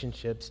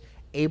relationships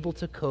able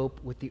to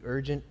cope with the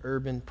urgent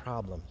urban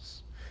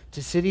problems.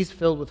 To cities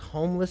filled with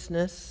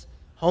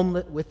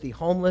with the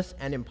homeless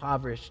and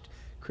impoverished,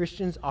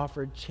 Christians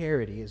offered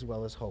charity as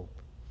well as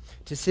hope.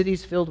 To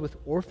cities filled with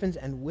orphans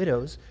and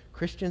widows,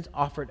 Christians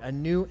offered a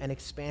new and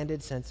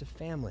expanded sense of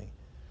family.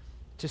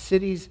 To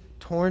cities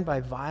torn by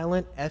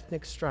violent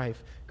ethnic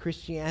strife,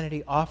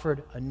 Christianity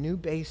offered a new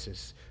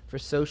basis for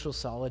social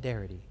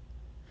solidarity.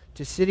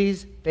 To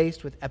cities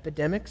faced with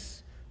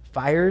epidemics,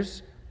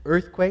 fires,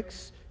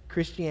 earthquakes,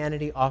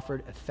 Christianity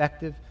offered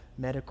effective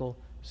medical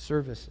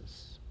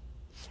services.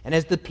 And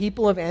as the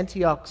people of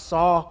Antioch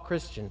saw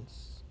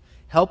Christians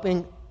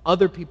helping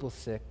other people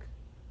sick,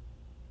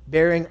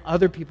 burying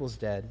other people's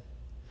dead,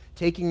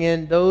 taking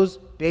in those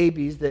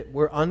babies that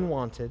were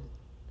unwanted,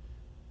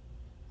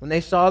 when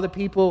they saw the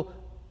people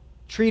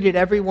treated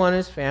everyone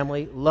as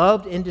family,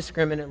 loved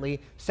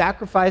indiscriminately,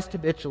 sacrificed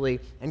habitually,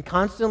 and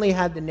constantly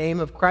had the name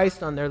of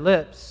Christ on their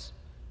lips,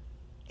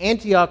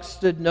 Antioch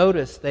stood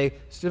notice. They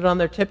stood on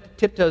their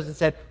tiptoes and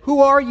said, "Who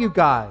are you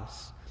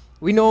guys?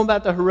 We know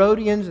about the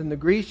Herodians and the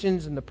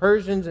Grecians and the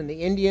Persians and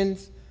the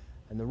Indians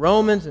and the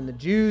Romans and the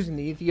Jews and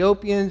the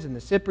Ethiopians and the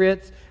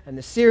Cypriots and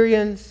the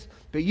Syrians,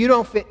 but you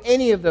don't fit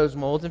any of those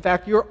molds. In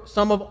fact, you're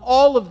some of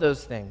all of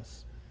those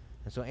things."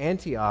 And so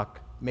Antioch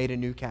made a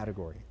new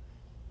category.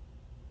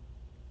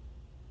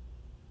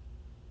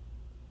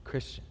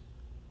 Christian.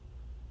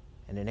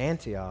 And in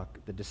Antioch,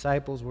 the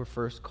disciples were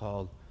first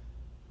called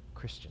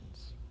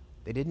Christians.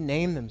 They didn't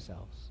name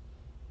themselves.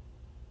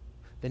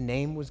 The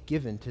name was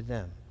given to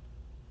them.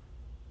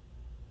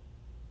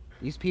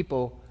 These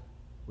people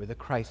were the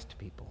Christ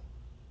people.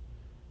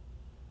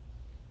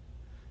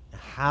 Now,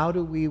 how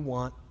do we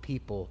want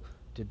people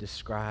to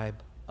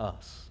describe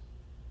us?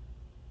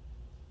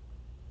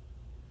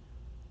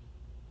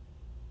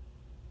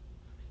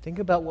 Think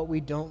about what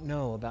we don't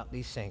know about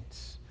these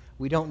saints.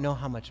 We don't know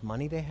how much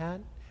money they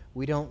had.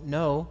 We don't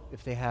know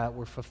if they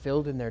were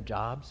fulfilled in their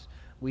jobs.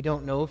 We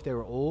don't know if they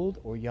were old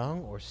or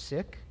young or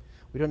sick.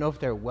 We don't know if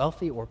they're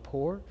wealthy or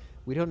poor.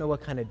 We don't know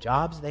what kind of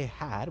jobs they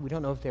had. We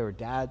don't know if they were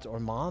dads or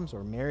moms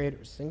or married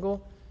or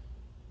single.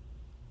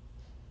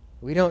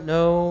 We don't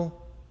know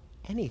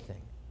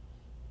anything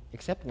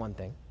except one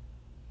thing,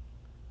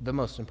 the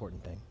most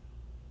important thing.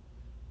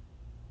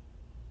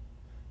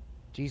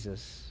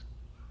 Jesus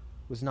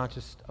was not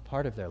just a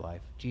part of their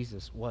life.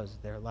 Jesus was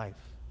their life.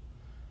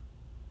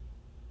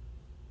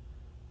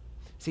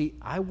 See,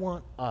 I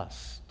want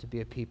us to be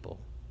a people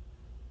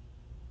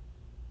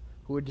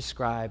who are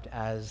described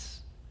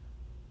as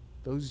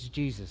those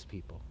Jesus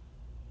people,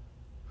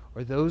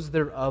 or those that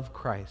are of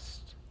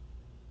Christ.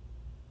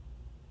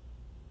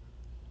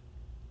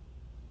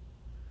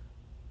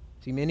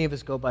 See, many of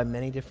us go by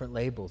many different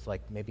labels,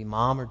 like maybe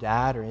mom or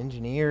dad or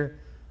engineer,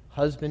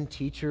 husband,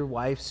 teacher,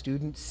 wife,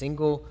 student,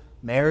 single,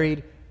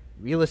 married,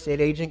 real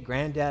estate agent,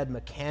 granddad,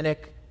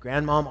 mechanic,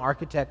 grandmom,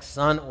 architect,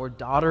 son, or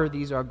daughter.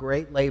 These are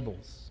great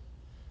labels.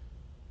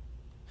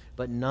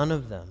 But none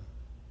of them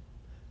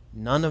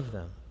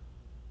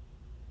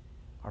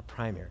are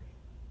primary.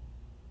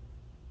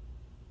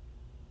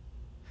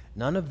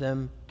 None of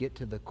them get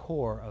to the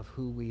core of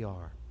who we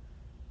are.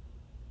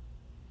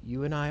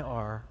 you and I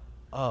are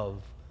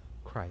of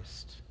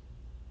Christ.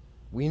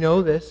 We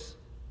know this.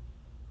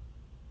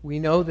 We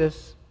know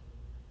this,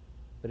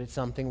 but it's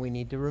something we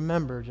need to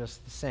remember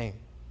just the same.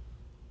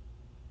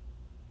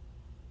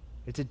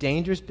 It's a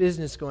dangerous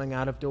business going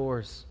out of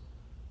doors.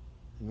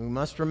 And we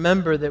must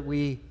remember that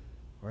we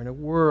are in a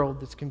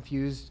world that's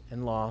confused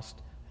and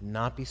lost and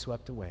not be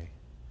swept away.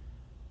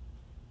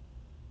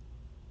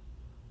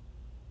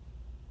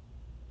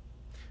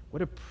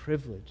 What a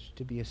privilege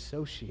to be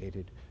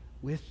associated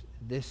with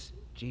this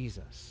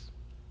Jesus.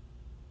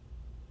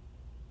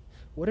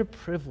 What a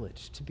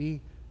privilege to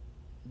be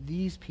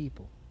these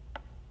people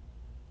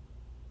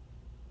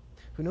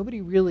who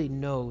nobody really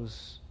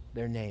knows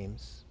their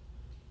names,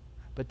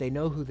 but they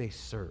know who they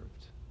served.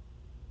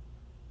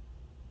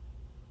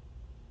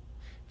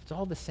 It's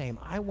all the same.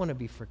 I want to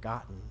be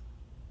forgotten,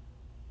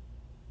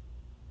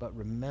 but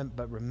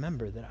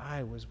remember that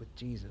I was with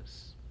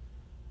Jesus.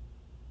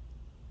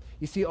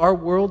 You see, our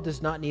world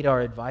does not need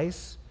our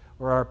advice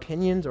or our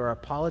opinions or our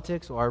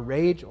politics or our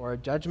rage or our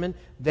judgment.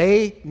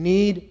 They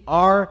need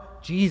our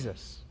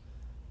Jesus.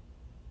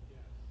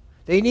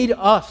 They need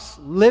us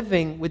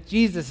living with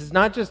Jesus as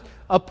not just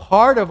a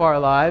part of our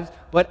lives,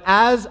 but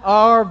as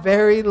our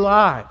very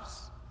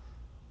lives.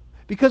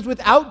 Because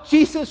without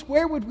Jesus,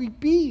 where would we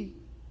be?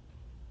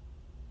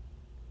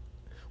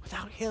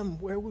 Without him,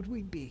 where would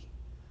we be?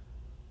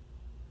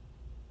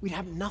 We'd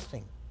have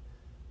nothing,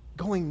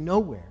 going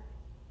nowhere.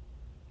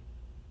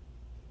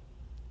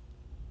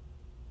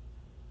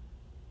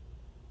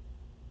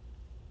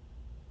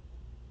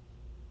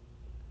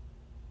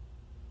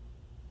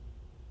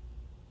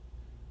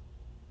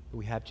 But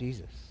we have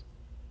Jesus.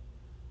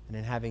 And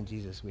in having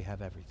Jesus, we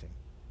have everything.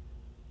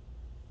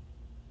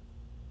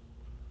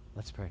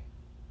 Let's pray.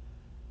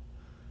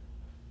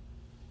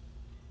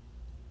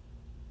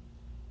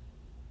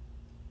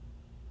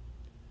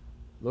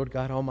 Lord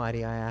God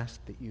Almighty, I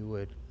ask that you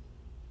would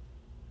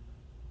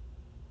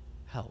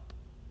help.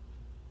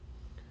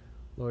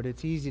 Lord,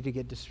 it's easy to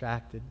get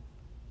distracted,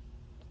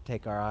 to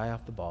take our eye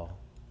off the ball,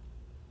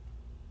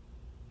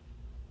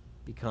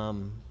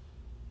 become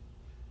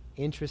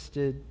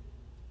interested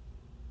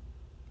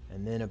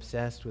and then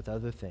obsessed with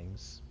other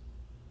things,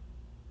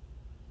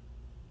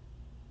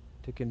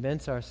 to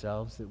convince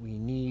ourselves that we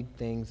need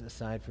things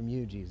aside from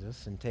you,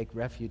 Jesus, and take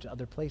refuge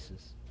other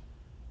places.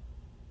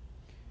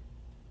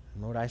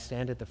 And Lord, I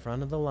stand at the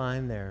front of the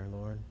line there,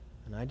 Lord,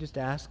 and I just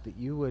ask that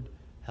you would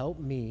help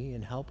me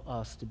and help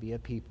us to be a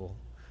people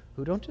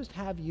who don't just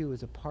have you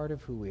as a part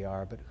of who we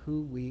are, but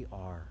who we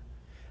are.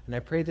 And I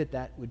pray that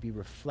that would be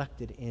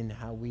reflected in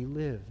how we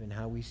live and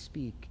how we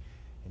speak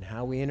and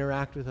how we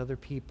interact with other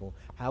people,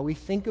 how we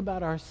think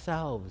about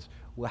ourselves,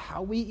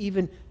 how we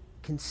even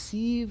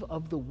conceive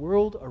of the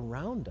world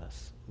around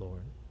us,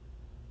 Lord.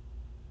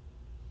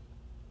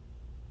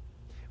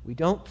 We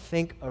don't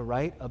think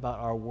aright about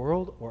our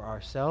world or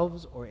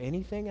ourselves or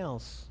anything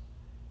else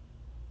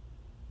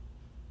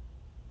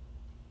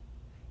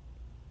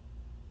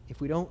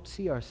if we don't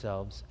see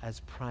ourselves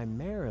as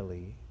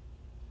primarily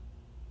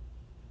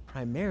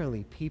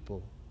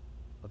people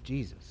of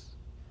Jesus.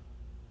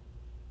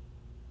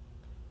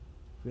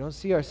 We don't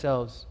see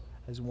ourselves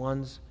as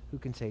ones who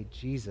can say,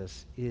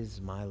 Jesus is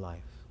my life.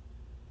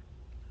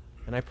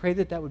 And I pray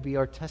that that would be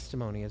our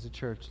testimony as a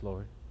church,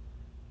 Lord.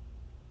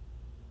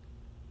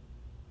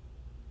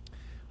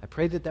 I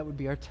pray that that would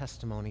be our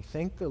testimony.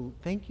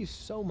 Thank you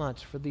so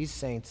much for these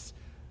saints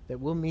that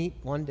we'll meet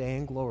one day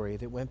in glory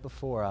that went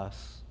before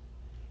us,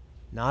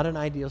 not in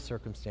ideal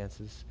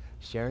circumstances,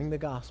 sharing the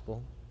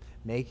gospel,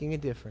 making a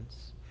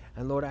difference.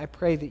 And Lord, I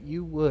pray that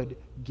you would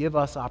give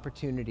us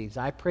opportunities.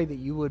 I pray that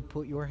you would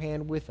put your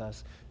hand with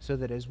us so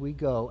that as we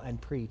go and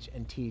preach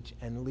and teach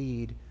and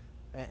lead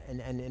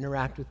and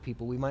interact with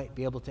people, we might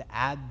be able to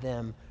add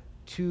them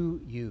to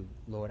you,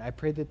 Lord. I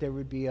pray that there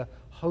would be a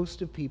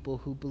host of people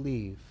who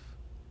believe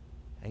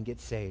and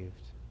get saved.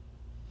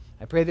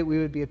 I pray that we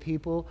would be a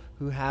people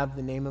who have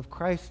the name of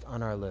Christ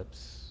on our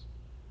lips,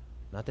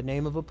 not the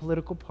name of a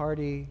political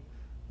party,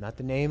 not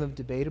the name of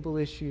debatable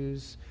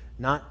issues,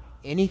 not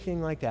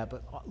anything like that,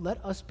 but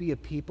let us be a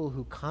people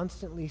who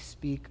constantly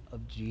speak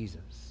of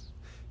Jesus,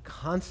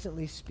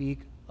 constantly speak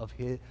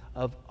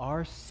of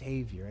our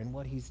Savior and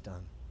what he's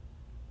done.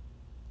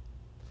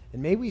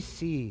 And may we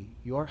see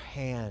your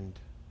hand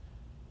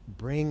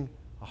bring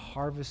a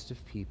harvest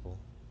of people,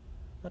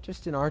 not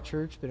just in our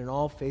church, but in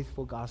all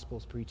faithful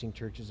gospels preaching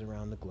churches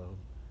around the globe.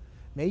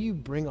 May you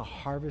bring a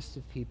harvest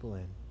of people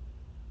in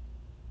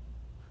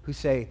who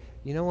say,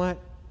 you know what?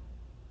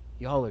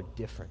 Y'all are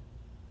different.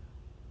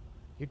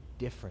 You're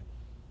different.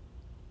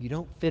 You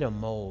don't fit a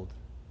mold.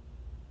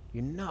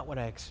 You're not what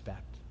I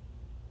expect.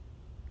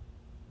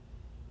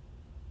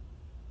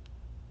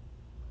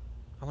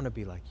 I want to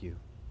be like you.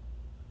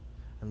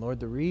 And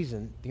Lord,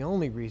 the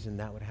only reason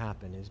that would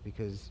happen is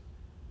because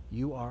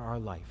you are our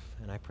life.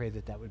 And I pray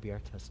that that would be our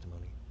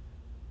testimony.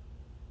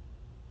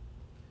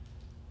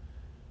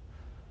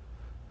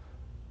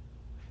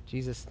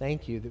 Jesus,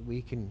 thank you that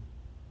we can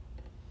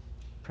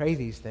pray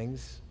these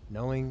things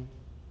knowing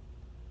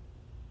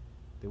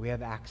that we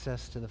have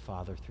access to the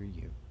Father through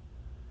you.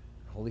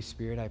 Holy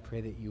Spirit, I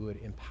pray that you would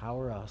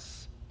empower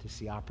us to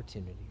see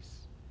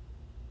opportunities.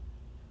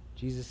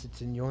 Jesus,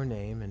 it's in your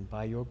name and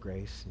by your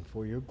grace and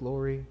for your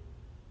glory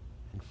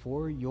and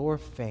for your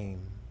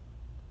fame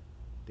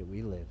that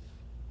we live.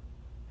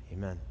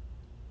 Amen.